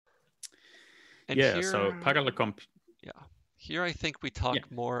And Yeah, so here, parallel comp. yeah, here I think we Yeah,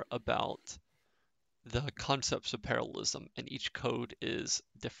 talk more about the concepts of parallelism, and each code is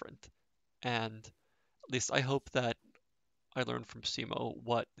different. And at least I hope that I learned from Simo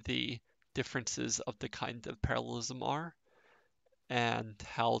what the differences of the kind of parallelism are and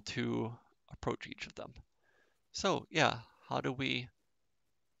how to approach each of them. So, yeah,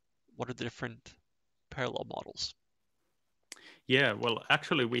 what are the different parallel models? yeah. Well,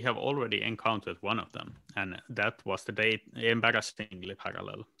 actually, we have already encountered one of them, and that was the embarrassingly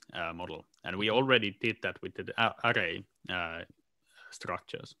parallel model. And we Hmm. already did that with the array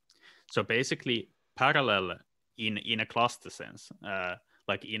structures. So basically, parallel in a cluster sense,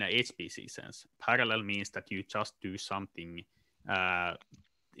 like in a HPC sense, parallel means that you just do something uh,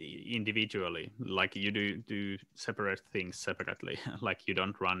 individually, like you do separate things separately. Like you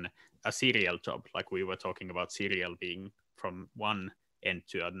don't run a serial job, like we were talking about serial being from one end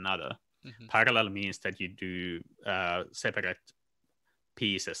to another. Hmm. Parallel means that you do separate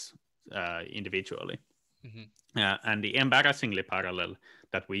pieces individually. Hmm. And the embarrassingly parallel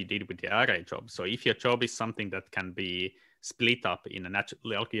that we did with the array job. So if your job is something that can be split up in a natural,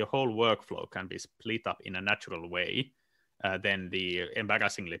 like your whole workflow can be split up in a natural way, then the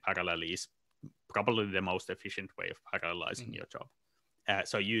embarrassingly parallel is probably the most efficient way of parallelizing Hmm. your job.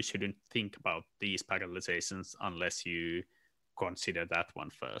 So you shouldn't think about these parallelizations unless you consider that one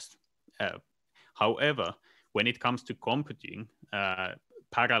first. Uh, However, when it comes to computing,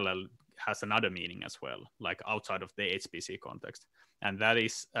 parallel has another meaning as well, like outside of the HPC context, and that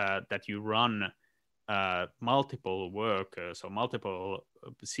is that you run multiple workers or multiple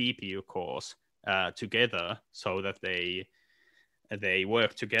CPU cores together so that they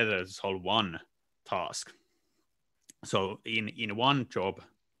work together to solve one task. So in one job,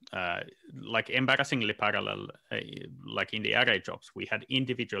 uh, like embarrassingly parallel, like in the array jobs, we had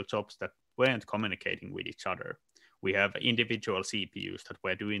individual jobs that weren't communicating with each other. We have individual CPUs that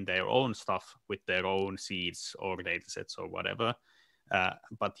were doing their own stuff with their own seeds or datasets or whatever.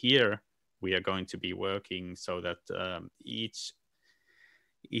 But here we are going to be working so that each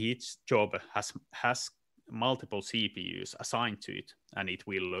job has multiple CPUs assigned to it, and it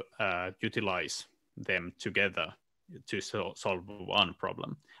will utilize them together to solve one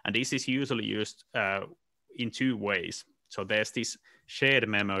problem. And this is usually used in two ways. So there's this shared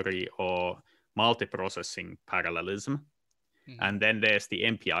memory or multiprocessing parallelism, Hmm. and then there's the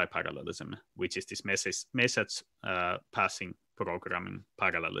MPI parallelism, which is this message passing programming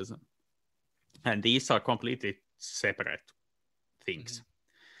parallelism. And these are completely separate Hmm. things.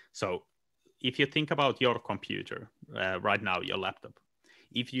 So if you think about your computer right now, your laptop,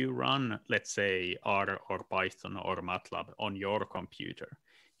 if you run, let's say, R or Python or MATLAB on your computer,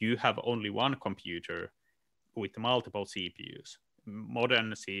 you have only one computer with multiple CPUs.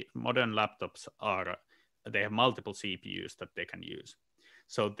 Modern laptops they have multiple CPUs that they can use.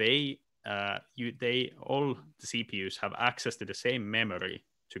 So they all the CPUs have access to the same memory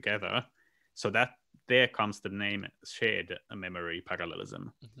together. So that there comes the name shared memory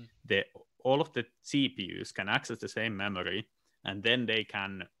parallelism. Hmm. The all of the CPUs can access the same memory, and then they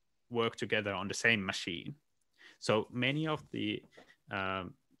can work together on the same machine. So many of the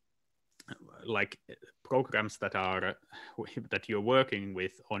um, like programs that you're working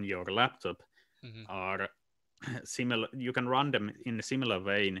with on your laptop Hmm. are similar. You can run them in a similar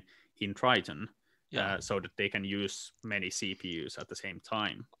vein in Triton, Yeah, so that they can use many CPUs at the same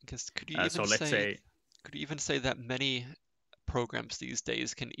time. because So let's say could you even say that many programs these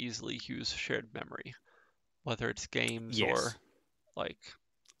days can easily use shared memory, whether it's games yes, or like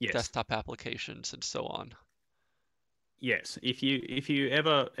yes, desktop applications and so on? yes. If you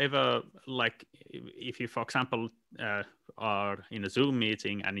ever like if you for example are in a Zoom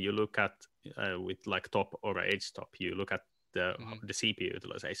meeting and you look at with like top or edge top, you look at Hmm. the CPU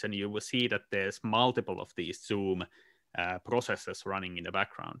utilization, you will see that there's multiple of these Zoom processes running in the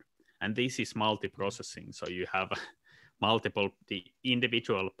background, and this is multi-processing. So you have multiple the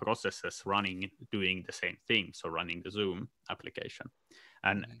individual processes running doing the same thing, so running the Zoom application.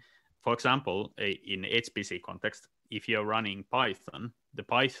 And Hmm. for example, in HPC context, if you're running Python, the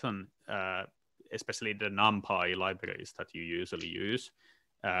Python, especially the NumPy libraries that you usually use,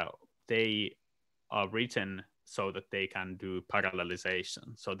 uh, they are written so that they can do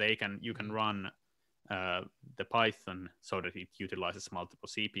parallelization. So you can Hmm. run uh, the Python so that it utilizes multiple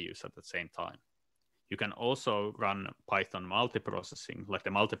CPUs at the same time. You can also run Python multiprocessing, like the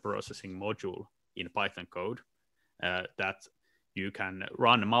multiprocessing module in Python code, that you can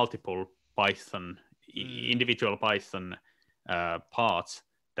run multiple Python, Mm. individual Python parts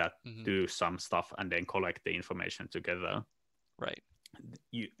that Hmm. do some stuff and then collect the information together. Right.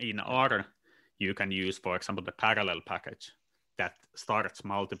 In Yeah. R, you can use, for example, the parallel package that starts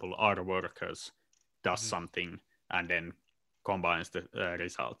multiple R workers, does something, and then combines the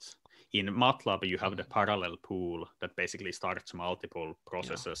results. In MATLAB, you have the parallel pool that basically starts multiple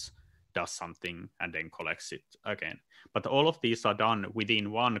processes, does something, and then collects it again. But all of these are done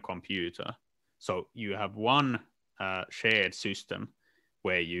within one computer. So you have one shared system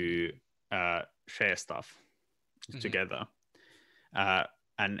where you share stuff together.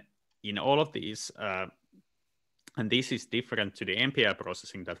 And in all of these, and this is different to the MPI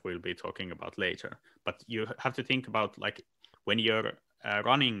processing that we'll be talking about later, but you have to think about, like, when you're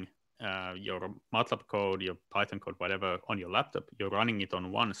running your MATLAB code, your Python code, whatever, on your laptop, you're running it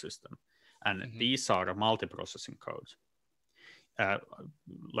on one system. And these are multi-processing codes.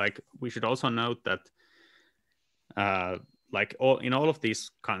 Like, we should also note that like in all of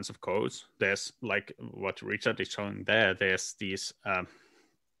these kinds of codes, there's, like what Richard is showing there, there's these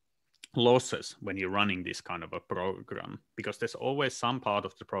losses when you're running this kind of a program, because there's always some part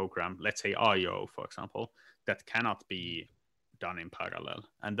of the program, let's say IO, for example, that cannot be done in parallel.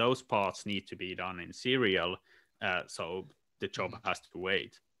 And those parts need to be done in serial, so the job has to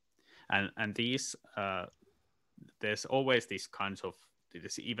wait. And these, there's always these kinds of,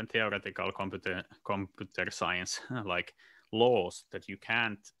 this even theoretical computer science like laws that you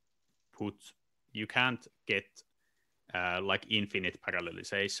can't get like infinite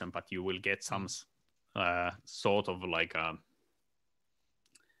parallelization, but you will get some sort of like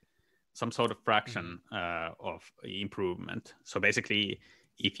some sort of fraction of improvement. So basically,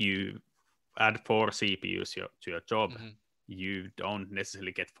 if you add 4 CPUs to your job, you don't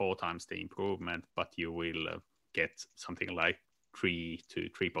necessarily get 4 times the improvement, but you will get something like 3 to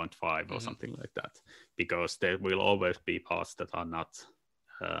 3.5 or something like that, because there will always be parts that are not.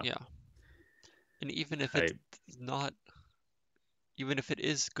 And even if it's not, even if it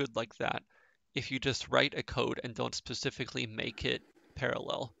is good like that, if you just write a code and don't specifically make it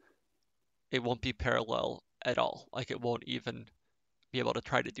parallel, it won't be parallel at all. Like, it won't even be able to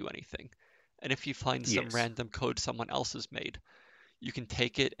try to do anything. And if you find some random code someone else has made, you can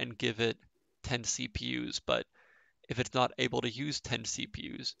take it and give it 10 CPUs, but if it's not able to use 10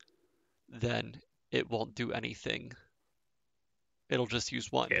 CPUs, then it won't do anything. It'll just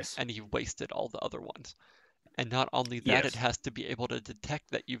use one, and you've wasted all the other ones. And not only that, it has to be able to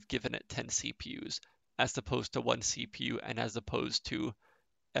detect that you've given it 10 CPUs, as opposed to 1 CPU, and as opposed to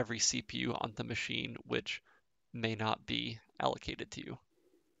every CPU on the machine, which may not be allocated to you.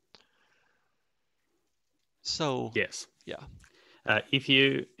 So if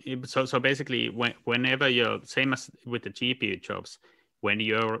you so basically, whenever you're, same as with the GPU jobs, when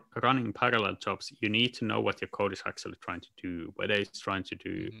you're running parallel jobs, you need to know what your code is actually trying to do, whether it's trying to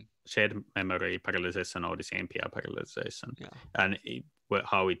do shared memory parallelization or this MPI parallelization, and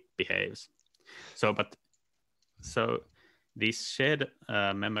how it behaves. So these shared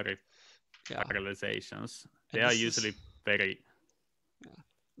memory parallelizations, they are usually very.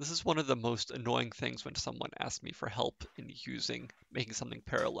 This is one of the most annoying things when someone asks me for help in making something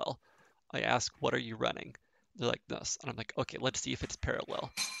parallel. I ask, what are you running? They're like, this. And I'm like, okay, let's see if it's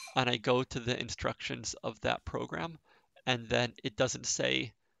parallel. And I go to the instructions of that program, and then it doesn't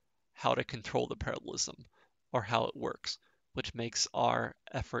say how to control the parallelism or how it works, which makes our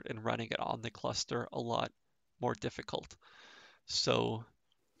effort in running it on the cluster a lot more difficult. So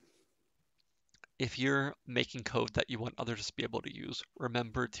if you're making code that you want others to be able to use,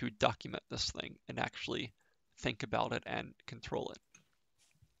 remember to document this thing and actually think about it and control it.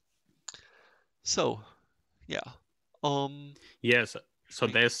 So, yes. So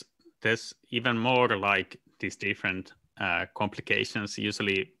there's even more like these different complications,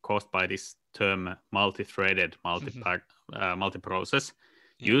 usually caused by this term multi-threaded, multi-process.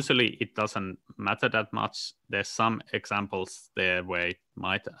 Usually it doesn't matter that much. There's some examples there where it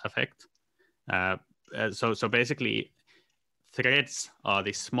might affect. So basically, threads are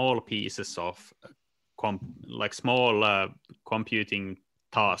these small pieces of like small computing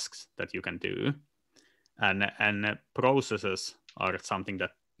tasks that you can do, and processes are something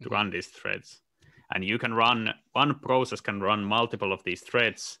that run these threads. And you can run, one process can run multiple of these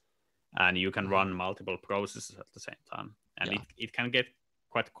threads, and you can run multiple processes at the same time. And it can get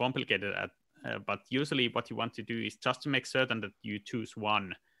quite complicated, but usually what you want to do is just to make certain that you choose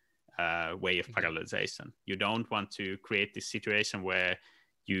one way of parallelization. You don't want to create this situation where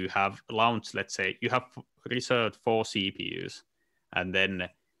you have launched, let's say, you have reserved 4 CPUs, and then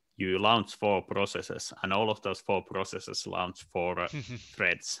you launch 4 processes, and all of those 4 processes launch 4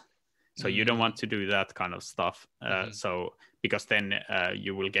 threads. So you don't want to do that kind of stuff. So because then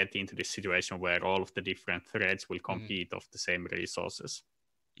you will get into this situation where all of the different threads will compete of the same resources.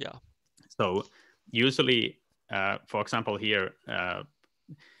 So usually, for example, here,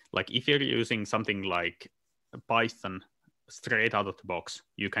 like if you're using something like Python straight out of the box,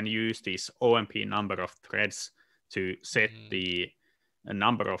 you can use this OMP number of threads to set the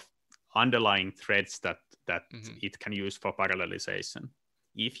number of underlying threads that it can use for parallelization.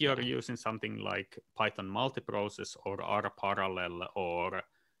 If you're using something like Python multiprocess or R parallel or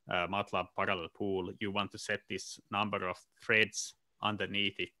MATLAB parallel pool, you want to set this number of threads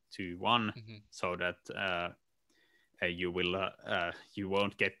underneath it to 1 so that you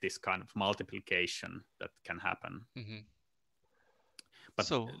won't get this kind of multiplication that can happen. But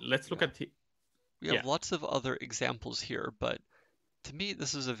so let's look at we have lots of other examples here, but to me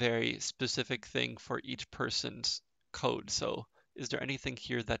this is a very specific thing for each person's code. So is there anything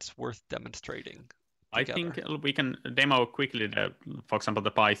here that's worth demonstrating together? I think we can demo quickly for example,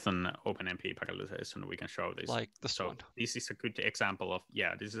 the Python OpenMP parallelization. We can show this. Like this one. This is a good example of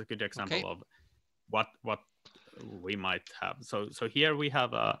of what we might have. So here we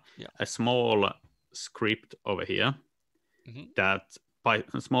have a small script over here, that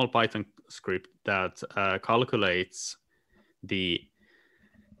a small Python script that calculates it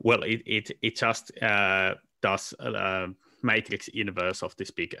just does matrix inverse of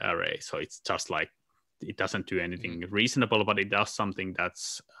this big array. So it's just like, it doesn't do anything reasonable, but it does something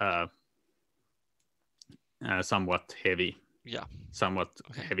that's somewhat heavy.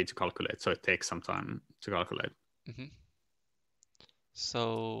 Heavy to calculate. So it takes some time to calculate.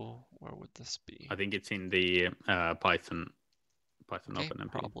 So where would this be? I think it's in the Python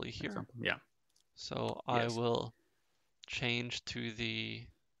OpenMP. Probably here. Example. Yeah. So I will change to the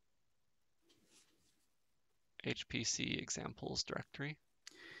HPC examples directory.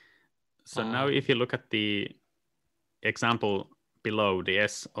 So now if you look at the example below the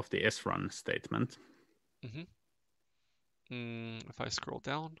S of the srun statement. If I scroll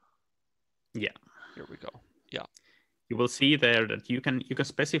down. Yeah. Here we go. Yeah. You will see there that you can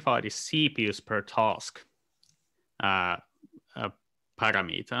specify the CPUs per task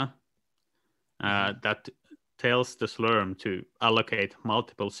parameter that tells the Slurm to allocate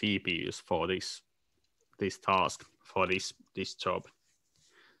multiple CPUs for this task, for this job.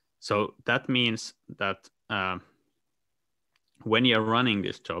 So that means that when you're running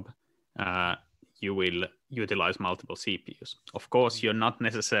this job, you will utilize multiple CPUs. Of course, you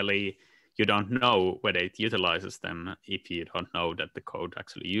don't know whether it utilizes them if you don't know that the code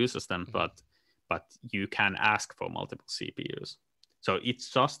actually uses them, but you can ask for multiple CPUs. So it's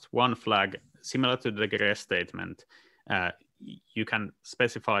just one flag, similar to the gress statement. You can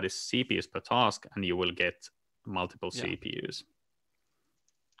specify the CPUs per task, and you will get multiple CPUs.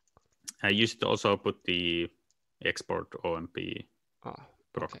 You should also put the export OMP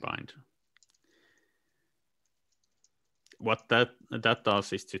proc bind. What that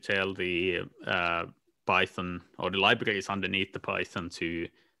does is to tell the Python or the libraries underneath the Python to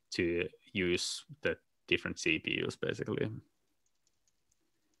use the different CPUs basically.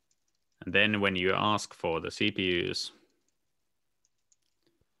 And then when you ask for the CPUs,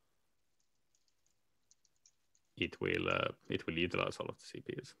 it will utilize all of the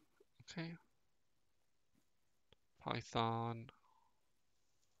CPUs. Okay. Python.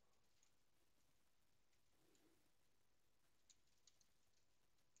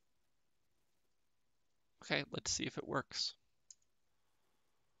 Okay, let's see if it works.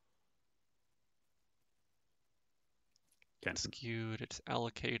 It's queued, it's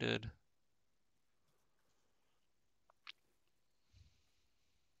allocated.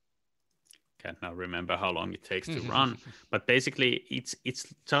 Can't now remember how long it takes to run, but basically it's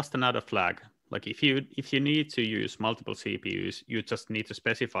just another flag. Like if you need to use multiple CPUs, you just need to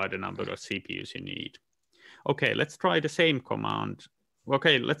specify the number of CPUs you need. Okay, let's try the same command.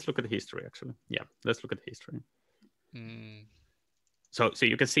 Okay, let's look at the history actually. Yeah, let's look at the history. So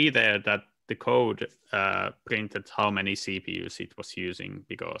you can see there that the code printed how many CPUs it was using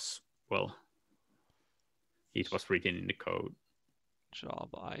because, well, it was written in the code. Job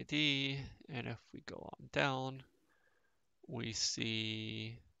ID, and if we go on down, we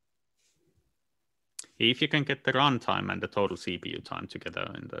see... If you can get the runtime and the total CPU time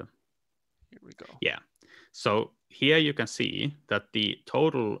together in the... Here we go. Yeah. So here you can see that the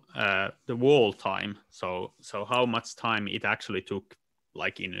total, the wall time, so how much time it actually took,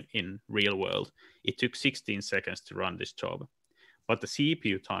 like in real world, it took 16 seconds to run this job. But the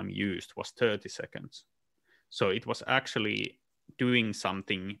CPU time used was 30 seconds. So it was actually doing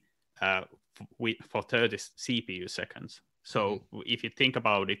something for 30 CPU seconds. So if you think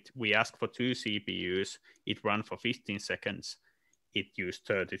about it, we asked for 2 CPUs, it ran for 15 seconds, it used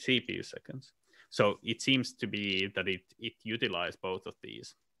 30 CPU seconds. So it seems to be that it utilized both of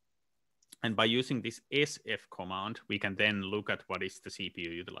these. And by using this SF command, we can then look at what is the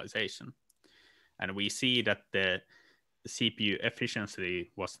CPU utilization. And we see that the CPU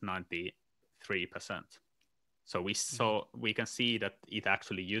efficiency was 93%. So we can see that it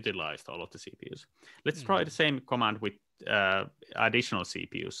actually utilized all of the CPUs. Let's try the same command with additional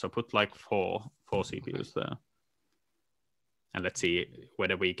CPUs. So put like four CPUs there. And let's see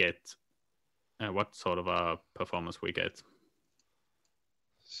whether we get what sort of a performance we get.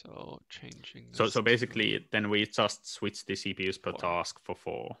 So changing this. So basically, then we just switch the CPUs per task for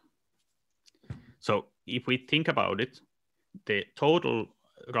 4. So if we think about it, the total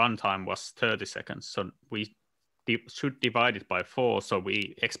runtime was 30 seconds. So we should divide it by 4. So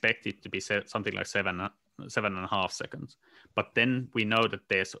we expect it to be something like 7.5 seconds. But then we know that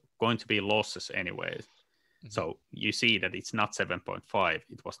there's going to be losses anyways. So you see that it's not 7.5,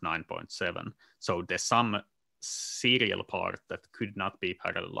 it was 9.7. So there's some serial part that could not be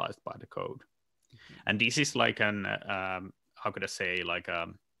parallelized by the code. And this is like an, how could I say, like,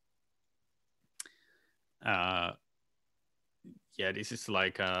 this is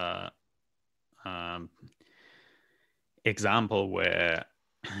like a example where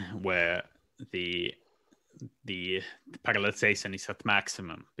the parallelization is at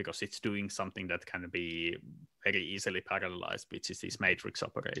maximum because it's doing something that can be very easily parallelized, which is these matrix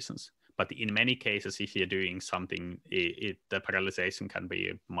operations. But in many cases, if you're doing something, the parallelization can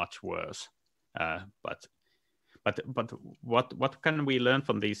be much worse. But what can we learn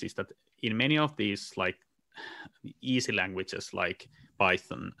from this is that in many of these like easy languages like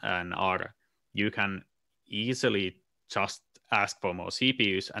Python and R, you can easily just ask for more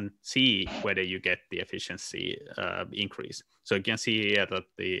CPUs and see whether you get the efficiency increase. So you can see here that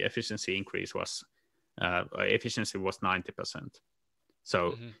the efficiency increase was 90%.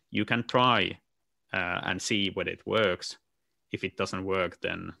 So you can try and see whether it works. If it doesn't work,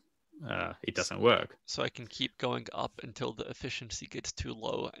 then it doesn't work. So I can keep going up until the efficiency gets too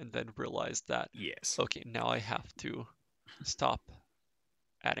low and then realize that, yes, okay, now I have to stop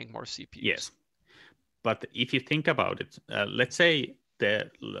adding more CPUs. Yes. But if you think about it, let's say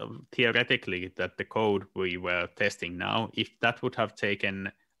theoretically that the code we were testing now, if that would have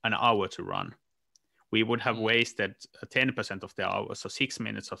taken an hour to run, we would have wasted 10% of the hour. So 6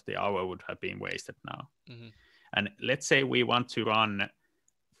 minutes of the hour would have been wasted now. And let's say we want to run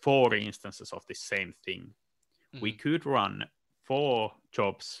 4 instances of the same thing. We could run 4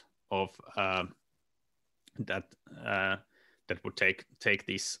 jobs of that would take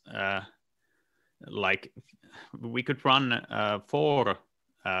this like we could run 4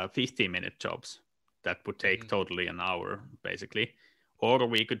 15-minute jobs that would take totally an hour basically, or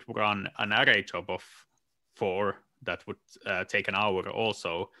we could run an array job of 4 that would take an hour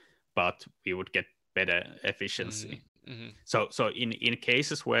also, but we would get better efficiency. So in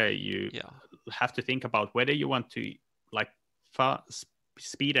cases where you have to think about whether you want to like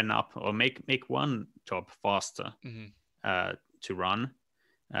speeden up or make one job faster to run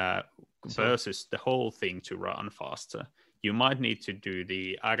versus the whole thing to run faster, you might need to do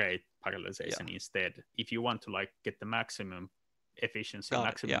the array parallelization instead if you want to like get the maximum efficiency,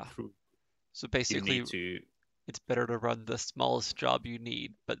 maximum throughput. So basically it's better to run the smallest job you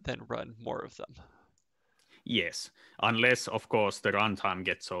need but then run more of them. Yes, unless of course the runtime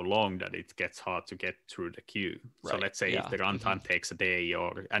gets so long that it gets hard to get through the queue. Right. So let's say if the runtime takes a day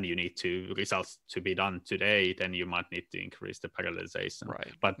and you need results to be done today, then you might need to increase the parallelization.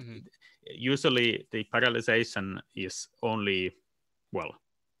 Right. But usually the parallelization is only,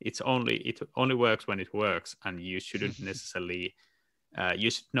 it only works when it works, and you shouldn't necessarily you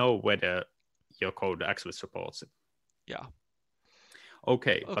should know whether your code actually supports it. Yeah.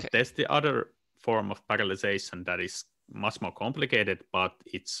 Okay. But there's the other form of parallelization that is much more complicated, but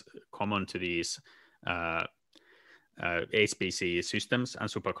it's common to these HPC systems and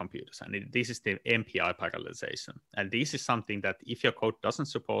supercomputers. And this is the MPI parallelization. And this is something that if your code doesn't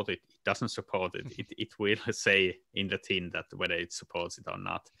support it, it doesn't support it. It will say in the tin that whether it supports it or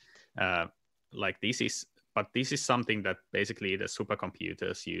not. This is something that basically the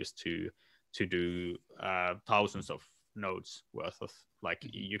supercomputers use to do thousands of nodes worth of, like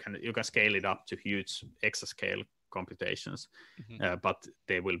you can scale it up to huge exascale computations, but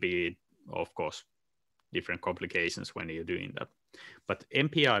there will be of course different complications when you're doing that. But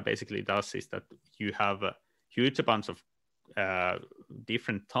MPI basically does is that you have a huge bunch of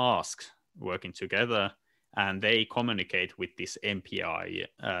different tasks working together, and they communicate with this MPI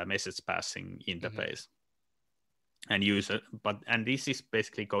message passing interface and and this is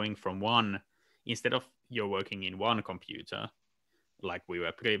basically going from one, instead of you're working in one computer like we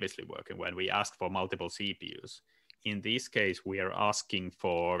were previously working when we asked for multiple CPUs, in this case, we are asking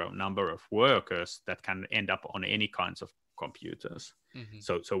for a number of workers that can end up on any kinds of computers.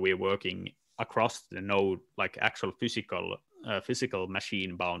 So we're working across the node, like actual physical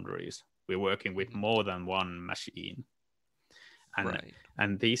machine boundaries. We're working with more than one machine,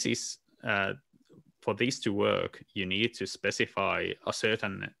 and this is for this to work, you need to specify a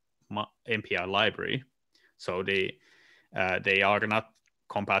certain MPI library, so they are not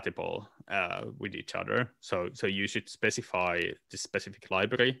compatible with each other. So you should specify the specific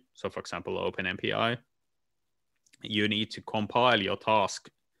library. So for example, OpenMPI, you need to compile your task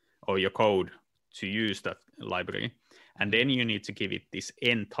or your code to use that library. And then you need to give it this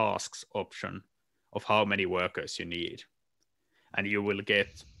end tasks option of how many workers you need. And you will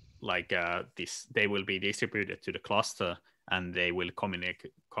get like this, they will be distributed to the cluster and they will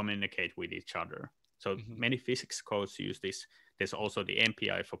communicate with each other. So many physics codes use this. There's also the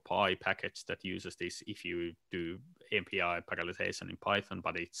MPI for Pi package that uses this if you do MPI parallelization in Python,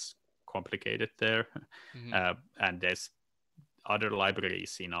 but it's complicated there. And there's other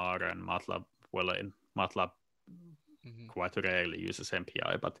libraries in R and MATLAB. Well, in MATLAB quite rarely uses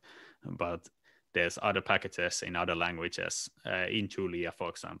MPI, but there's other packages in other languages, in Julia, for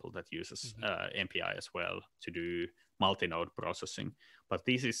example, that uses MPI as well to do multi-node processing. But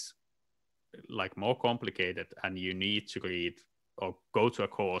this is like more complicated, and you need to read or go to a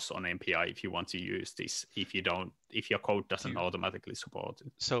course on MPI if you want to use this. If your code doesn't automatically support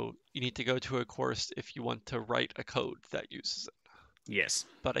it. So you need to go to a course if you want to write a code that uses it. Yes.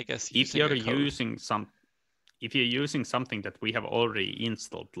 But I guess if you're using something that we have already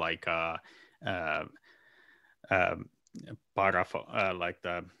installed, like like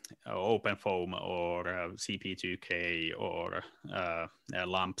the OpenFOAM or CP2K or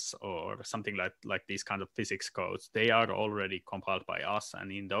LAMPS or something like these kind of physics codes, they are already compiled by us,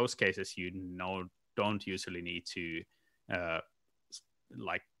 and in those cases you don't usually need to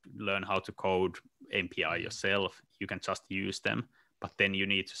like learn how to code MPI yourself. You can just use them, but then you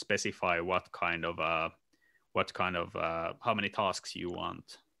need to specify what kind of how many tasks you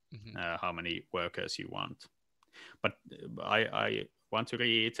want, how many workers you want. But I want to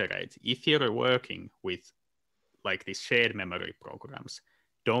reiterate, if you're working with like these shared memory programs,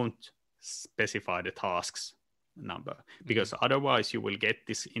 don't specify the tasks number, because otherwise you will get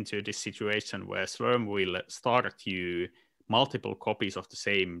into this situation where Slurm will start you multiple copies of the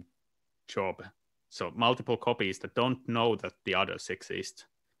same job. So multiple copies that don't know that the others exist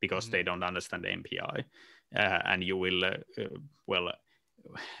because they don't understand the MPI. And you will,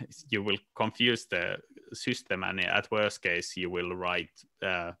 you will confuse the system, and at worst case, you will write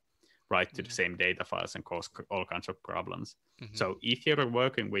to the same data files and cause all kinds of problems. So if you're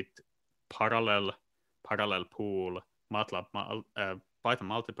working with parallel pool, MATLAB, Python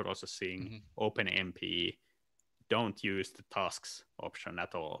multiprocessing, OpenMP, don't use the tasks option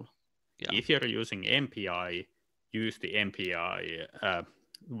at all. If you're using MPI, use the MPI,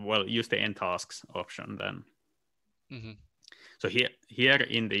 use the end tasks option then. So here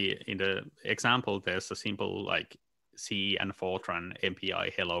in the example, there's a simple like C and Fortran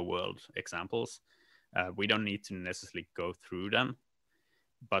MPI Hello World examples. We don't need to necessarily go through them,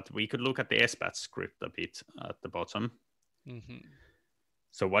 but we could look at the SBAT script a bit at the bottom.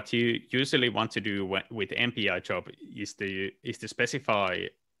 So what you usually want to do with MPI job is to specify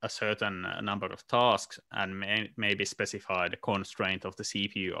a certain number of tasks and maybe specify the constraint of the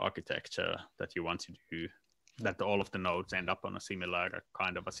CPU architecture that you want to do, that all of the nodes end up on a similar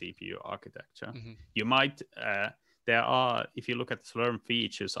kind of a CPU architecture. You might, if you look at the Slurm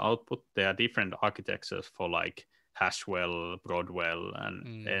features output, there are different architectures for like Hashwell, Broadwell,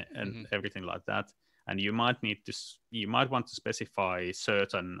 and everything like that. And you might want to specify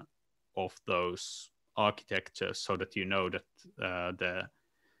certain of those architectures so that you know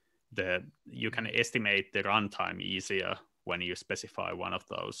that you can estimate the runtime easier when you specify one of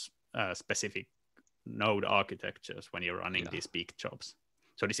those specific node architectures when you're running these big jobs.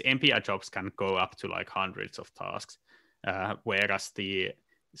 So these MPI jobs can go up to like hundreds of tasks, whereas the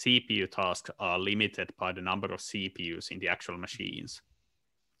CPU tasks are limited by the number of CPUs in the actual machines.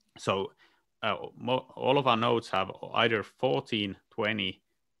 So all of our nodes have either 14, 20,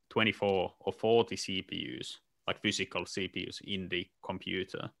 24, or 40 CPUs, like physical CPUs in the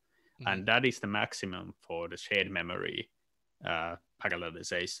computer. And that is the maximum for the shared memory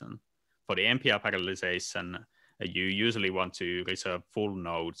parallelization. For the MPI parallelization, you usually want to reserve full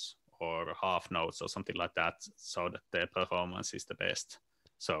nodes or half nodes or something like that so that the performance is the best.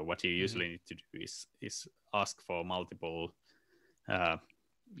 So what you usually need to do is ask for multiple,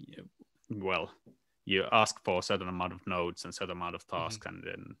 you ask for a certain amount of nodes and certain amount of tasks, and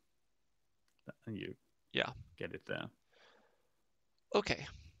then you Yeah. get it there. Okay.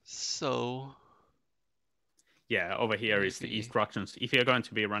 So Yeah, over here is the maybe. instructions. If you're going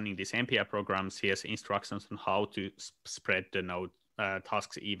to be running these MPI programs, here's instructions on how to spread the node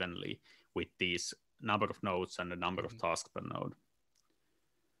tasks evenly with these number of nodes and the number of tasks per node.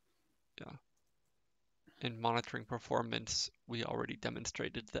 Yeah. In monitoring performance, we already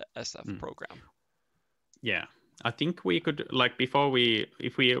demonstrated the SF program. Yeah, I think we could, like, if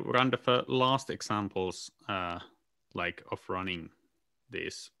we run the last examples, like of running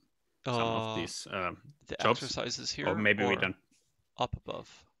these, some of these the jobs, exercises or here, maybe we or don't. up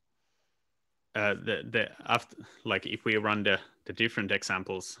above. The after, like, if we run the different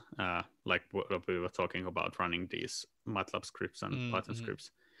examples, like what we were talking about, running these MATLAB scripts and Python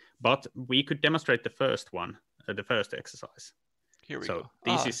scripts, but we could demonstrate the first one, the first exercise. Here we So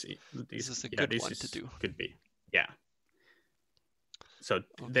go. this is a good one to do. Could be, yeah. So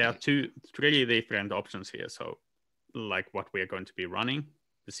Okay. there are three different options here. So like what we are going to be running,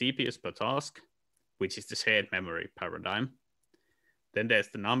 the CPUs per task, which is the shared memory paradigm. Then there's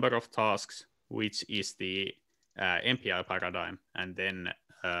the number of tasks, which is the MPI paradigm, and then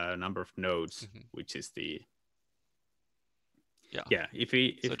number of nodes, which is the If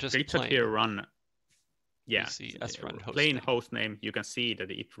Richard here run, see srun plain hostname. host name, you can see that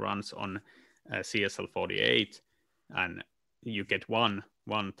it runs on CSL48, and you get one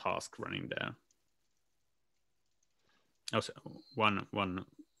task running there. Also, one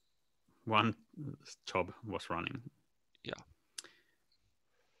job was running. Yeah.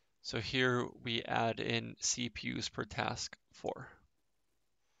 So here we add in CPUs per task 4.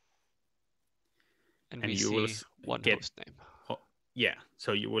 And we see one host name. Yeah,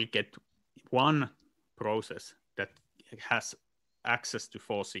 so you will get one process that has access to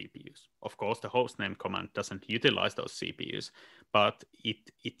 4 CPUs. Of course, the hostname command doesn't utilize those CPUs, but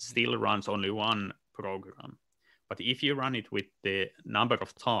it still runs only one program. But if you run it with the number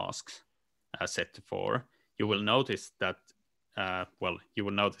of tasks set to 4, you will notice that, you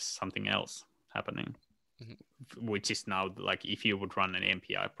will notice something else happening, which is now like if you would run an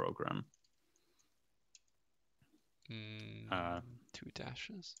MPI program. 2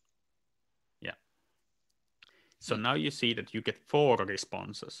 dashes. Yeah. So now you see that you get 4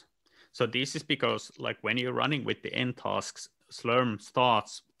 responses. So this is because, like, when you're running with the n tasks, Slurm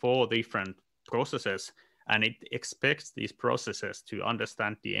starts 4 different processes, and it expects these processes to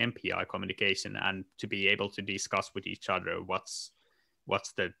understand the MPI communication and to be able to discuss with each other what's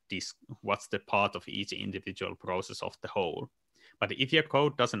the part of each individual process of the whole. But if your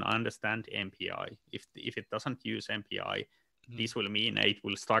code doesn't understand MPI, if it doesn't use MPI, this will mean it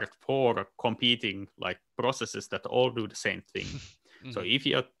will start 4 competing like processes that all do the same thing. So if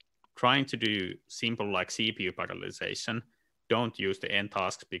you're trying to do simple like CPU parallelization, don't use the n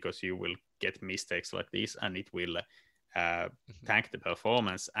tasks, because you will get mistakes like this, and it will tank the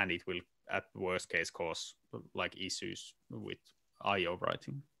performance, and it will at worst case cause like issues with IO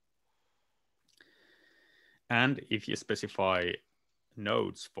writing. And if you specify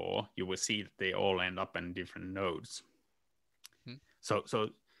nodes for, you will see that they all end up in different nodes. So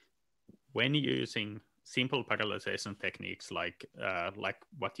when using simple parallelization techniques like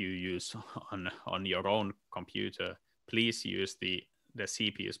what you use on your own computer, please use the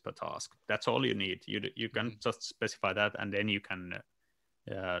CPUs per task. That's all you need. You can just specify that, and then you can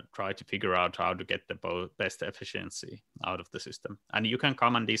try to figure out how to get the best efficiency out of the system. And you can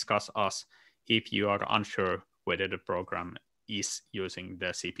come and discuss us if you are unsure whether the program is using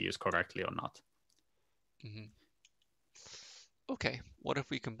the CPUs correctly or not. Okay, what if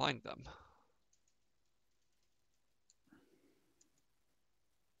we combine them?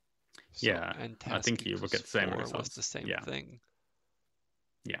 So I think you will get the same results. Was the same thing.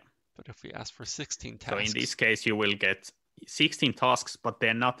 Yeah. But if we ask for 16 tasks. So in this case, you will get 16 tasks, but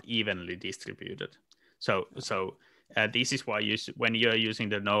they're not evenly distributed. So this is why when you're using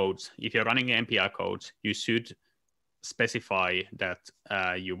the nodes, if you're running MPI codes, you should specify that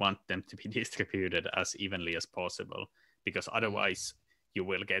you want them to be distributed as evenly as possible, because otherwise you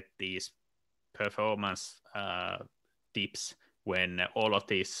will get these performance dips when all of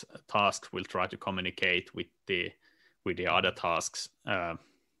these tasks will try to communicate with the other tasks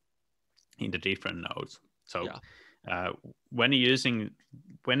in the different nodes. So when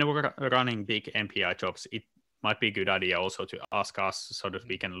we're running big MPI jobs, it might be a good idea also to ask us so that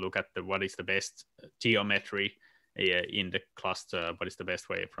we can look at what is the best geometry in the cluster, what is the best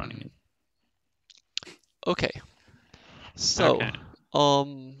way of running it. Okay. So,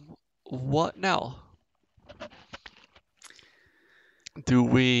 what now?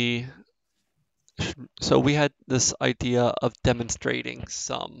 So we had this idea of demonstrating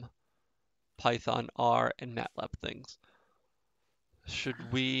some Python, R, and MATLAB things.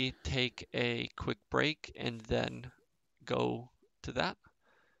 Should we take a quick break and then go to that?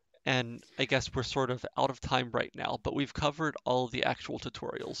 And I guess we're sort of out of time right now, but we've covered all the actual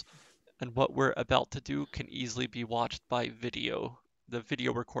tutorials. And what we're about to do can easily be watched by video. The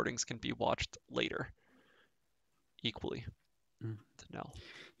video recordings can be watched later, equally Mm. to know.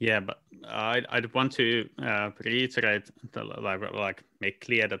 Yeah, but I'd want to reiterate, like make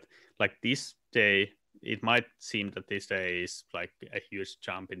clear that like this day, it might seem that this day is like a huge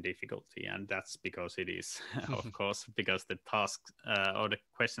jump in difficulty, and that's because it is, of course, because the tasks or the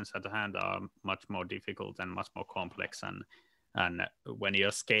questions at hand are much more difficult and much more complex, and when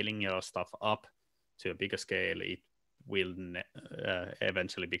you're scaling your stuff up to a bigger scale, it will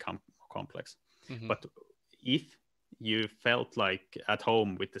eventually become more complex. Mhm. But if you felt like at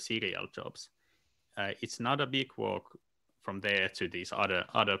home with the serial jobs, it's not a big walk from there to these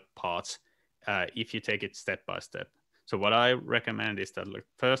other parts if you take it step by step. So what I recommend is that like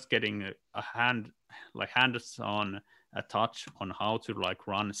first getting a hands-on a touch on how to like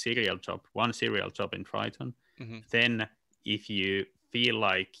run one serial job in Triton. Mhm. Then if you feel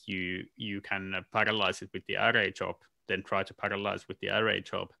like you can parallelize it with the array job, then try to parallelize with the array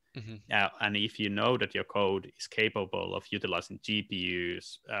job. Mhm. And if you know that your code is capable of utilizing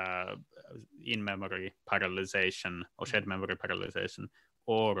GPUs, in-memory parallelization or shared memory parallelization,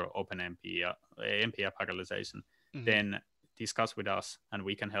 or OpenMP MPR parallelization, Mhm. then discuss with us and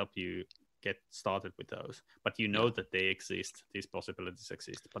we can help you get started with those. But you know Yeah. that they exist, these possibilities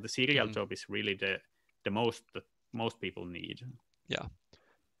exist. But the serial Mhm. job is really the most that most people need. Yeah.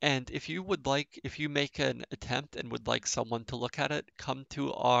 And if you would like, if you make an attempt and would like someone to look at it, come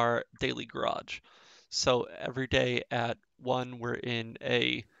to our daily garage. So every day at 1, we're in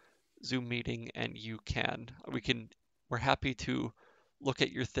a Zoom meeting and we're happy to look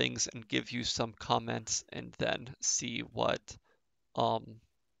at your things and give you some comments and then see um,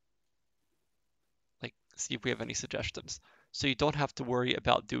 see if we have any suggestions. So you don't have to worry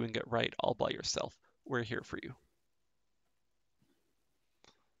about doing it right all by yourself. We're here for you.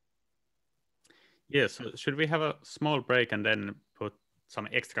 Yes, should we have a small break and then put some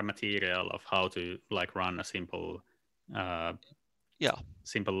extra material of how to like run a uh, Yeah,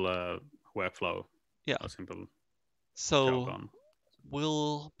 simple workflow yeah. or simple job So on?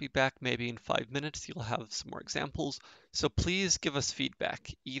 we'll be back maybe in 5 minutes. You'll have some more examples. So please give us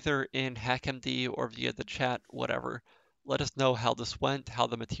feedback, either in HackMD or via the chat, whatever. Let us know how this went, how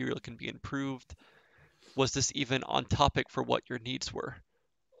the material can be improved. Was this even on topic for what your needs were?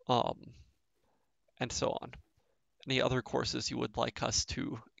 Um, and so on. Any other courses you would like us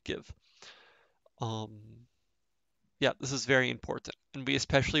to give? Um, yeah, this is very important. And we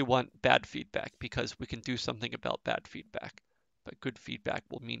especially want bad feedback because we can do something about bad feedback. But good feedback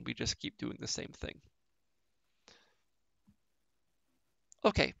will mean we just keep doing the same thing.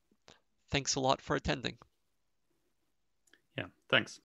 Okay, thanks a lot for attending. Yeah, thanks.